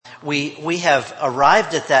We have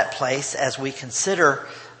arrived at that place as we consider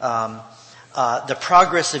the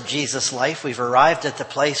progress of Jesus' life. We've arrived at the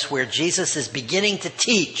place where Jesus is beginning to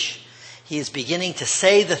teach. He is beginning to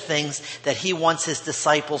say the things that he wants his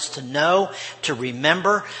disciples to know, to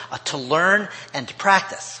remember, to learn, and to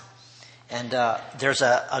practice. And there's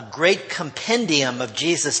a great compendium of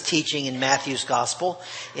Jesus' teaching in Matthew's Gospel.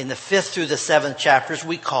 In the 5th through the 7th chapters,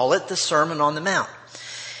 we call it the Sermon on the Mount.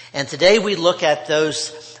 And today we look at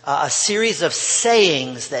those, a series of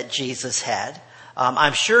sayings that Jesus had.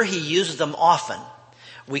 I'm sure he used them often.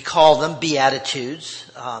 We call them Beatitudes,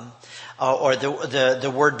 or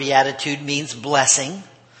the word beatitude means blessing.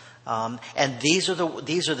 And these are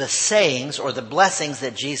the sayings or the blessings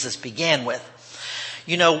that Jesus began with.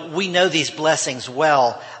 You know, we know these blessings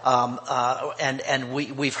well, and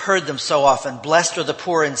we've heard them so often. Blessed are the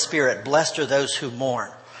poor in spirit. Blessed are those who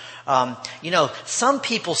mourn. Some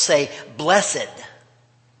people say blessed.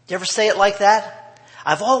 Do you ever say it like that?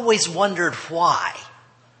 I've always wondered why.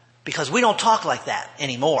 Because we don't talk like that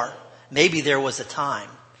anymore. Maybe there was a time.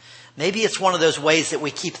 Maybe it's one of those ways that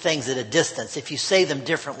we keep things at a distance. If you say them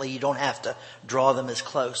differently, you don't have to draw them as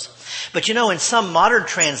close. But in some modern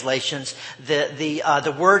translations,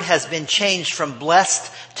 the word has been changed from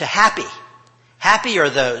blessed to happy. Happy are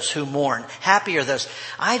those who mourn. Happy are those.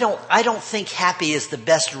 I don't think happy is the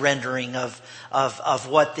best rendering of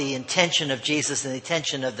what the intention of Jesus and the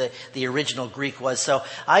intention of the original Greek was. So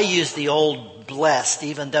I use the old blessed,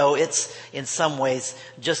 even though it's in some ways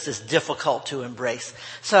just as difficult to embrace.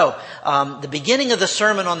 So, the beginning of the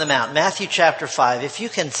Sermon on the Mount, Matthew chapter 5. If you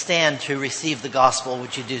can stand to receive the gospel,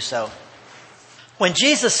 would you do so? When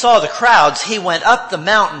Jesus saw the crowds, he went up the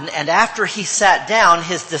mountain, and after he sat down,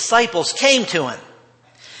 his disciples came to him.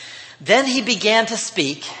 Then he began to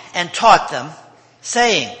speak and taught them,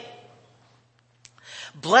 saying,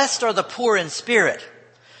 Blessed are the poor in spirit,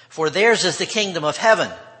 for theirs is the kingdom of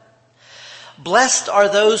heaven. Blessed are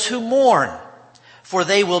those who mourn, for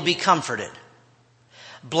they will be comforted.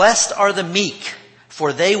 Blessed are the meek,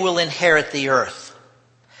 for they will inherit the earth.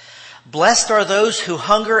 Blessed are those who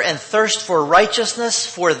hunger and thirst for righteousness,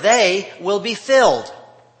 for they will be filled.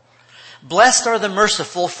 Blessed are the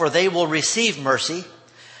merciful, for they will receive mercy.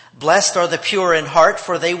 Blessed are the pure in heart,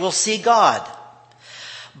 for they will see God.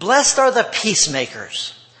 Blessed are the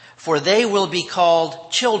peacemakers, for they will be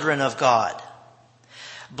called children of God.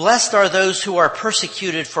 Blessed are those who are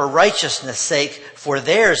persecuted for righteousness' sake, for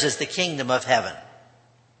theirs is the kingdom of heaven.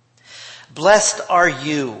 Blessed are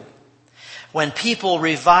you when people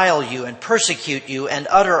revile you and persecute you and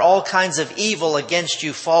utter all kinds of evil against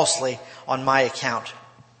you falsely on my account.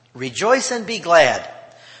 Rejoice and be glad,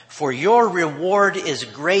 for your reward is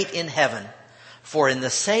great in heaven. For in the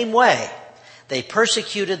same way they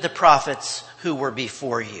persecuted the prophets who were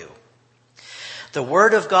before you. The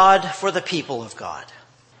word of God for the people of God.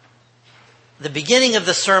 The beginning of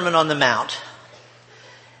the Sermon on the Mount,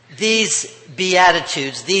 these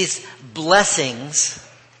Beatitudes, these blessings,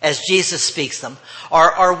 as Jesus speaks them,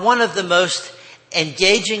 are one of the most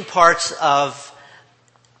engaging parts of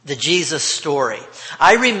the Jesus story.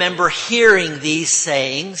 I remember hearing these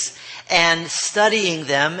sayings and studying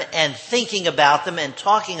them and thinking about them and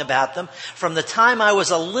talking about them from the time I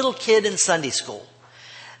was a little kid in Sunday school.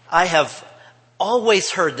 I have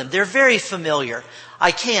always heard them. They're very familiar.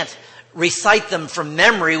 I can't recite them from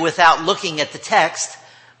memory without looking at the text,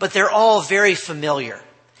 but they're all very familiar.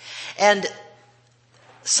 And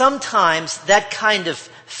sometimes that kind of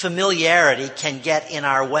familiarity can get in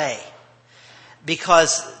our way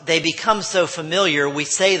because they become so familiar. We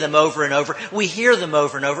say them over and over. We hear them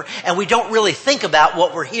over and over, and we don't really think about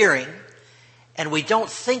what we're hearing, and we don't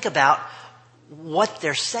think about what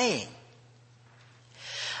they're saying.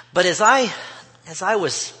 But as I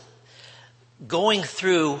was going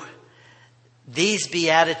through these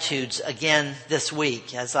Beatitudes again this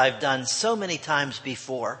week, as I've done so many times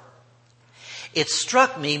before, it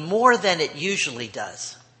struck me more than it usually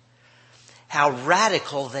does how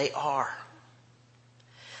radical they are.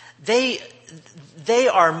 They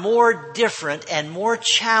are more different and more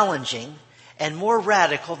challenging and more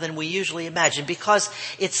radical than we usually imagine, because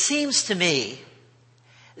it seems to me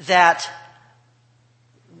that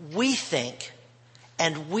we think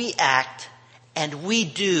and we act and we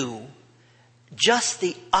do just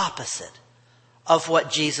the opposite of what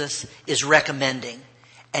Jesus is recommending,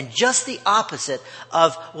 and just the opposite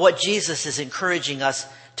of what Jesus is encouraging us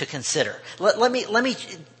to consider. Let me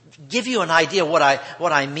give you an idea what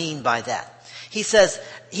I mean by that.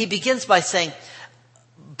 He begins by saying,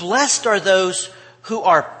 blessed are those who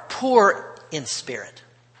are poor in spirit.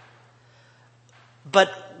 But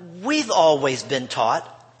we've always been taught,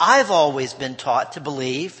 I've always been taught to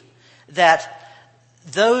believe that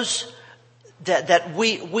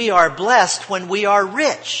we are blessed when we are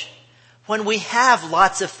rich, when we have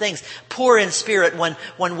lots of things, poor in spirit,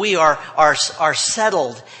 when we are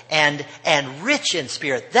settled and rich in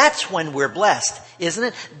spirit. That's when we're blessed, isn't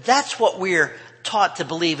it? That's what we're taught to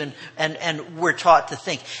believe and we're taught to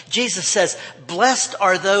think. Jesus says, blessed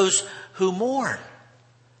are those who mourn.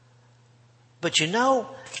 But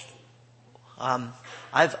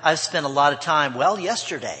I've spent a lot of time. Well,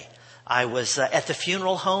 yesterday I was at the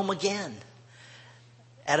funeral home again.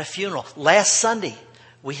 At a funeral. Last Sunday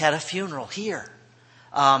we had a funeral here.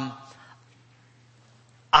 I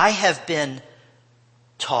have been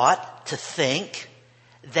taught to think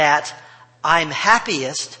that I'm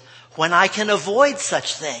happiest when I can avoid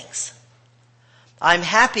such things. I'm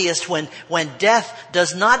happiest when death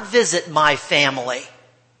does not visit my family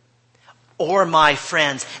or my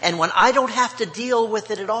friends, and when I don't have to deal with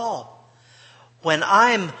it at all. When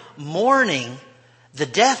I'm mourning the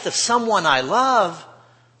death of someone I love,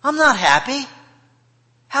 I'm not happy.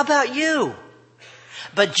 How about you?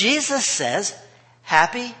 But Jesus says,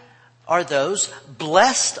 happy are those,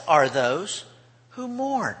 blessed are those who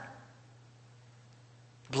mourn.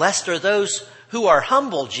 Blessed are those who are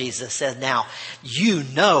humble, Jesus said. Now,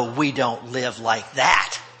 we don't live like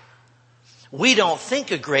that. We don't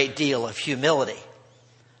think a great deal of humility.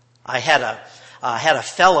 I had a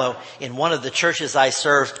fellow in one of the churches I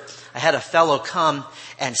served. I had a fellow come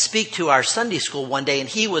and speak to our Sunday school one day, and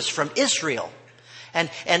he was from Israel. And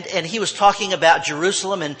he was talking about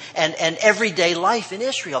Jerusalem and everyday life in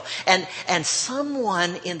Israel. And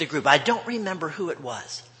someone in the group, I don't remember who it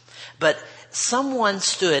was, but someone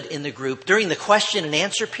stood in the group during the question and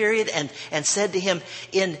answer period and said to him,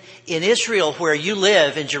 in Israel where you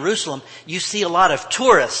live, in Jerusalem, you see a lot of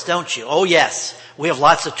tourists, don't you? Oh yes, we have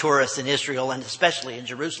lots of tourists in Israel and especially in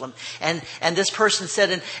Jerusalem. And this person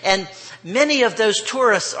said, and many of those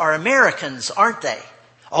tourists are Americans, aren't they?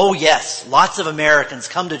 Oh yes, lots of Americans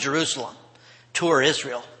come to Jerusalem, tour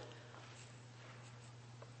Israel.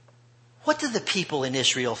 What do the people in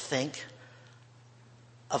Israel think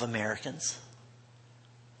of Americans?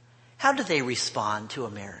 How do they respond to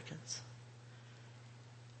Americans?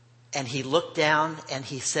 And he looked down and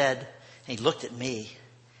he looked at me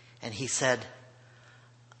and he said,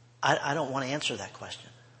 I don't want to answer that question.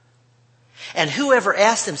 And whoever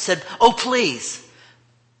asked him said, oh, please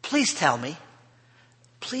tell me.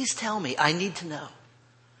 Please tell me. I need to know.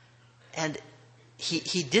 And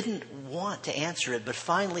he didn't want to answer it, but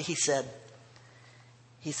finally he said,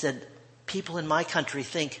 people in my country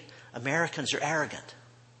think Americans are arrogant.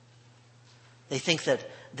 They think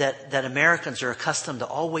that Americans are accustomed to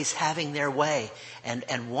always having their way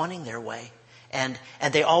and wanting their way. And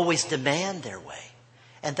they always demand their way.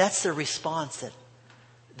 And that's the response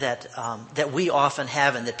that we often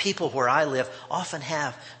have, and that people where I live often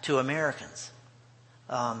have to Americans.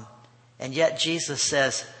 And yet Jesus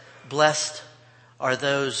says, blessed are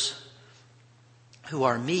those who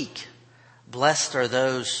are meek. Blessed are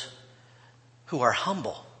those who are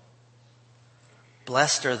humble.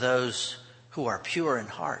 Blessed are those who are pure in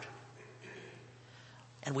heart.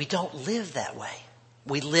 And we don't live that way.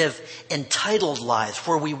 We live entitled lives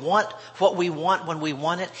where we want what we want when we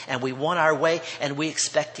want it, and we want our way, and we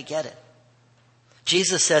expect to get it.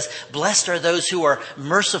 Jesus says, blessed are those who are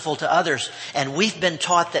merciful to others, and we've been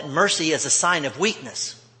taught that mercy is a sign of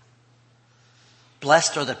weakness.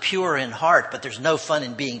 Blessed are the pure in heart, but there's no fun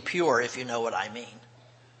in being pure, if you know what I mean.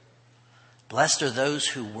 Blessed are those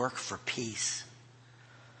who work for peace.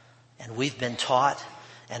 And we've been taught,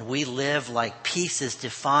 and we live like peace is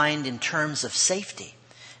defined in terms of safety,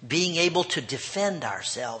 being able to defend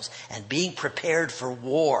ourselves and being prepared for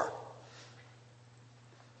war.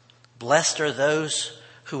 Blessed are those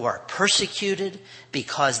who are persecuted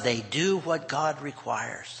because they do what God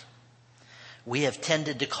requires. We have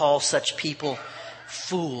tended to call such people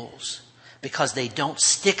fools because they don't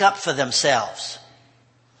stick up for themselves.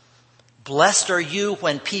 Blessed are you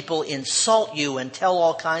when people insult you and tell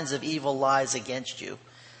all kinds of evil lies against you.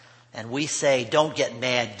 And we say, don't get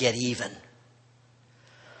mad, get even.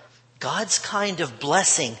 God's kind of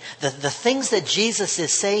blessing, the things that Jesus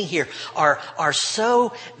is saying here are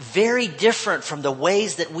so very different from the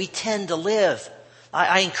ways that we tend to live.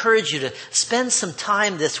 I encourage you to spend some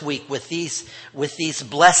time this week with these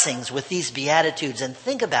blessings, with these beatitudes, and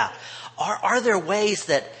think about, are there ways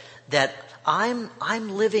that I'm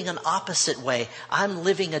living an opposite way, I'm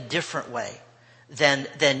living a different way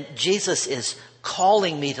than Jesus is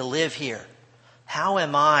calling me to live here? How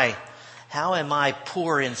am I How am I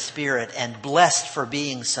poor in spirit and blessed for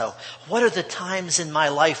being so? What are the times in my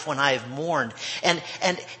life when I have mourned? And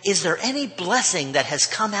is there any blessing that has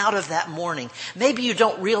come out of that mourning? Maybe you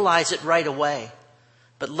don't realize it right away,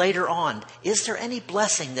 but later on, is there any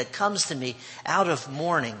blessing that comes to me out of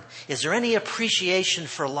mourning? Is there any appreciation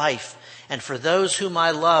for life and for those whom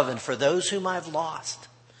I love and for those whom I've lost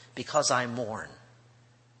because I mourn?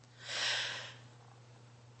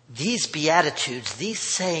 These Beatitudes, these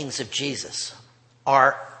sayings of Jesus,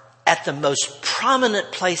 are at the most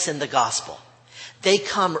prominent place in the gospel. They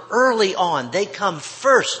come early on. They come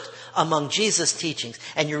first among Jesus' teachings.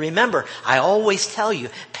 And you remember, I always tell you,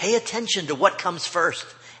 pay attention to what comes first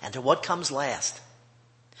and to what comes last.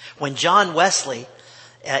 When John Wesley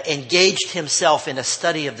engaged himself in a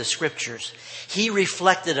study of the Scriptures, he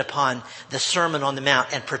reflected upon the Sermon on the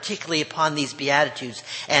Mount and particularly upon these Beatitudes.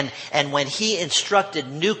 And when he instructed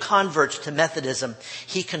new converts to Methodism,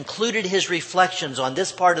 he concluded his reflections on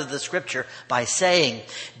this part of the Scripture by saying,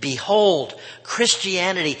 "Behold,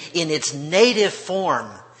 Christianity in its native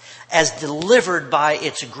form, as delivered by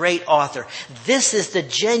its great author. This is the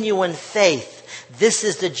genuine faith. This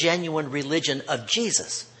is the genuine religion of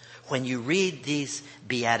Jesus." When you read these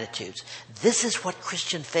Beatitudes, this is what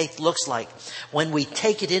Christian faith looks like when we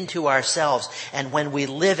take it into ourselves and when we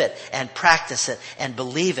live it and practice it and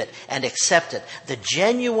believe it and accept it. The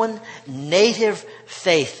genuine native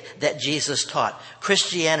faith that Jesus taught.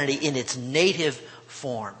 Christianity in its native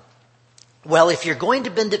form. Well, if you're going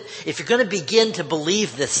to begin to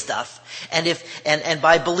believe this stuff, and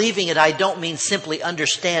by believing it, I don't mean simply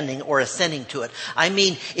understanding or assenting to it. I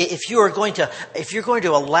mean, if you're going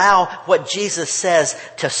to allow what Jesus says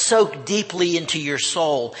to soak deeply into your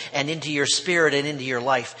soul and into your spirit and into your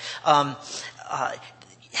life, and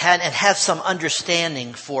have some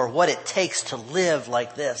understanding for what it takes to live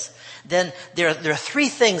like this, then there are three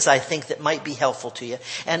things I think that might be helpful to you.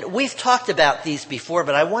 And we've talked about these before,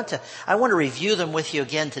 but I want to review them with you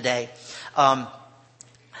again today,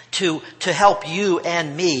 to help you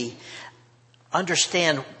and me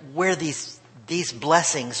understand where these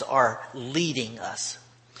blessings are leading us.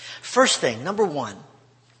 First thing, number one,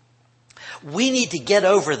 we need to get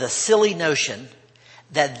over the silly notion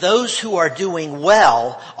that those who are doing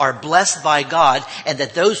well are blessed by God and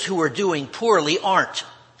that those who are doing poorly aren't.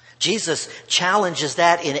 Jesus challenges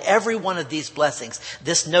that in every one of these blessings.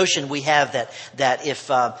 This notion we have that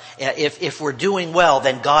if we're doing well,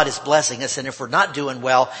 then God is blessing us, and if we're not doing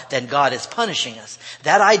well, then God is punishing us.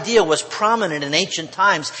 That idea was prominent in ancient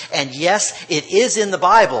times, and yes, it is in the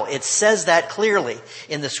Bible. It says that clearly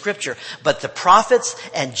in the Scripture. But the prophets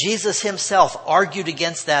and Jesus himself argued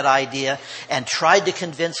against that idea and tried to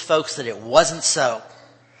convince folks that it wasn't so.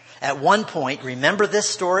 At one point, remember this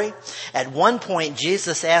story? At one point,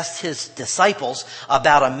 Jesus asked his disciples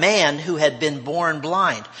about a man who had been born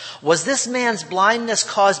blind. Was this man's blindness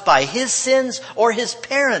caused by his sins or his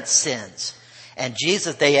parents' sins? And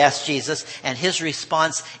they asked Jesus, and his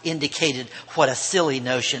response indicated what a silly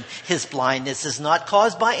notion. His blindness is not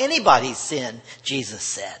caused by anybody's sin, Jesus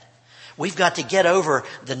said. We've got to get over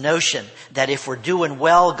the notion that if we're doing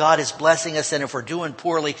well, God is blessing us, and if we're doing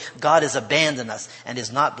poorly, God has abandoned us and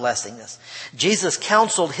is not blessing us. Jesus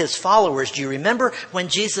counseled his followers. Do you remember when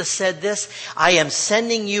Jesus said this? "I am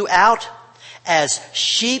sending you out as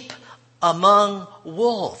sheep among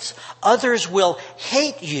wolves. Others will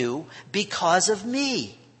hate you because of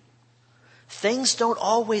me." Things don't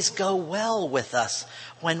always go well with us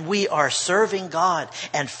when we are serving God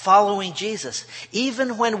and following Jesus.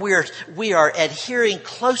 Even when we are adhering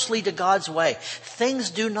closely to God's way,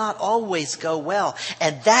 things do not always go well.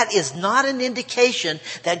 And that is not an indication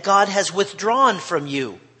that God has withdrawn from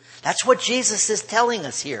you. That's what Jesus is telling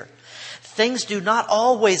us here. Things do not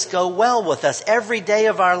always go well with us every day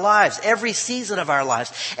of our lives, every season of our lives.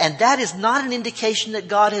 And that is not an indication that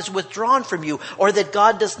God has withdrawn from you, or that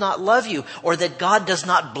God does not love you, or that God does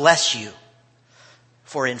not bless you.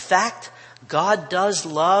 For in fact, God does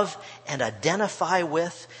love and identify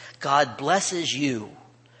with. God blesses you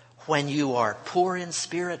when you are poor in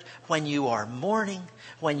spirit, when you are mourning,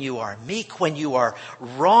 when you are meek, when you are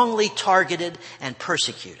wrongly targeted and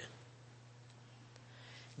persecuted.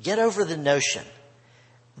 Get over the notion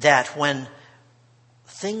that when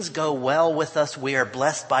things go well with us, we are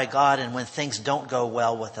blessed by God, and when things don't go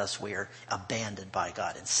well with us, we are abandoned by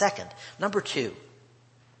God. And second, number two,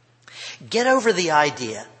 get over the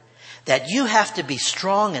idea that you have to be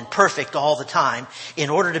strong and perfect all the time in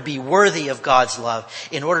order to be worthy of God's love,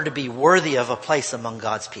 in order to be worthy of a place among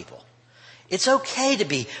God's people. It's okay to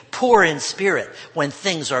be poor in spirit when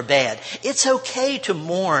things are bad. It's okay to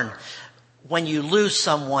mourn when you lose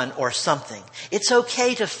someone or something. It's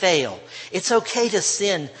okay to fail. It's okay to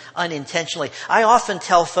sin unintentionally. I often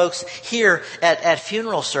tell folks here at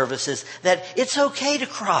funeral services that it's okay to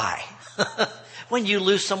cry. When you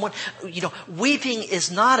lose someone, weeping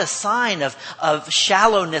is not a sign of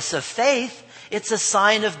shallowness of faith. It's a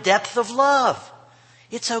sign of depth of love.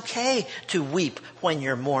 It's okay to weep when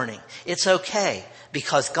you're mourning. It's okay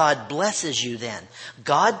because God blesses you then.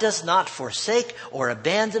 God does not forsake or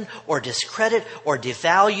abandon or discredit or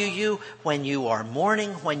devalue you when you are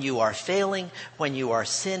mourning, when you are failing, when you are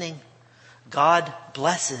sinning. God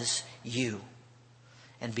blesses you.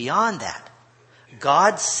 And beyond that,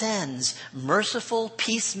 God sends merciful,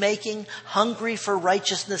 peacemaking, hungry for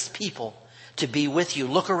righteousness people to be with you.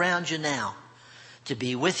 Look around you now. To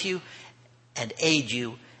be with you and aid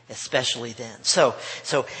you, especially then. So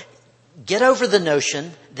get over the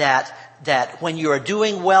notion that when you are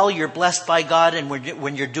doing well, you're blessed by God, and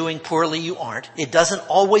when you're doing poorly, you aren't. It doesn't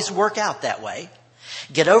always work out that way.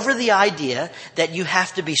 Get over the idea that you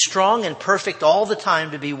have to be strong and perfect all the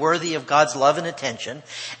time to be worthy of God's love and attention.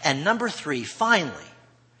 And number 3, finally,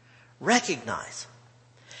 recognize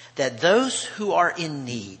that those who are in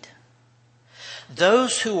need,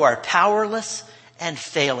 those who are powerless and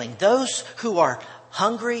failing, those who are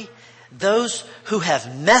hungry, those who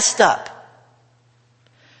have messed up,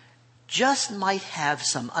 just might have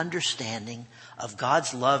some understanding of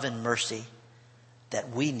God's love and mercy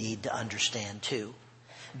that we need to understand too.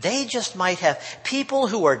 They just might have people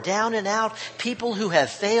who are down and out, people who have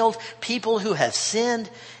failed, people who have sinned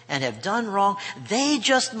and have done wrong. They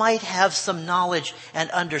just might have some knowledge and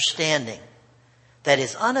understanding that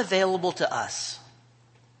is unavailable to us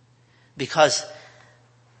because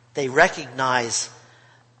they recognize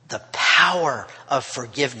the power of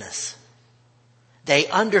forgiveness. They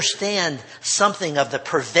understand something of the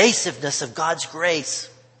pervasiveness of God's grace.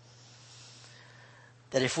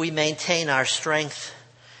 That if we maintain our strength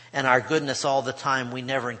and our goodness all the time, we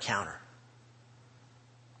never encounter.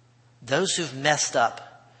 Those who've messed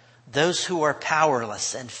up, those who are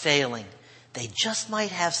powerless and failing, they just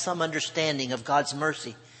might have some understanding of God's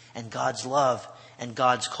mercy and God's love and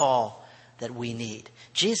God's call that we need.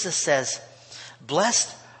 Jesus says,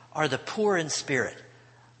 blessed are the poor in spirit.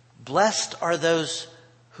 Blessed are those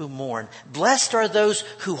who mourn. Blessed are those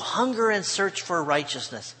who hunger and search for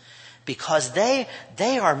righteousness, because they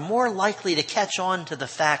are more likely to catch on to the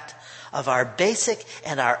fact of our basic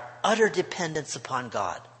and our utter dependence upon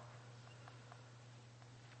God.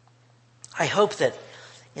 I hope that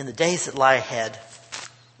in the days that lie ahead,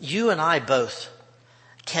 you and I both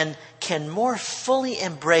can more fully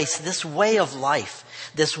embrace this way of life,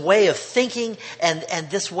 this way of thinking and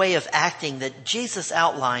this way of acting that Jesus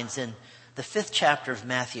outlines in the 5th chapter of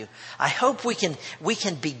Matthew. I hope we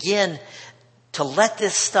can begin to let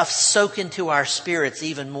this stuff soak into our spirits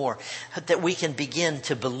even more, that we can begin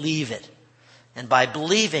to believe it. And by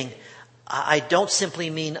believing, I don't simply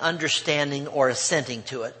mean understanding or assenting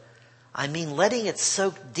to it. I mean letting it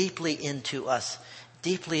soak deeply into us,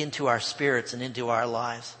 deeply into our spirits and into our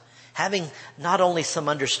lives. Having not only some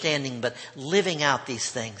understanding, but living out these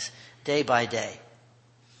things day by day.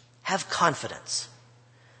 Have confidence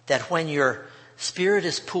that when your spirit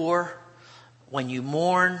is poor, when you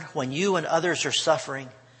mourn, when you and others are suffering,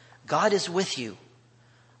 God is with you.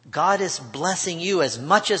 God is blessing you as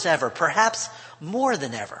much as ever, perhaps more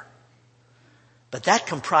than ever. But that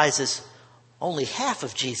comprises only half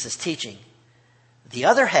of Jesus' teaching. The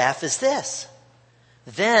other half is this.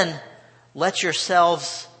 Then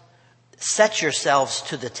set yourselves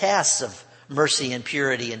to the tasks of mercy and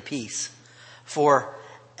purity and peace, for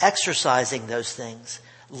exercising those things,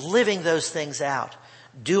 living those things out,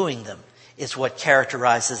 doing them is what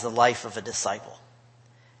characterizes the life of a disciple.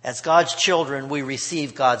 As God's children, we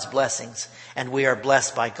receive God's blessings and we are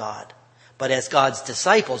blessed by God. But as God's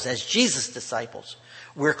disciples, as Jesus' disciples,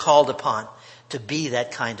 we're called upon to be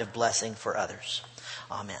that kind of blessing for others.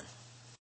 Amen.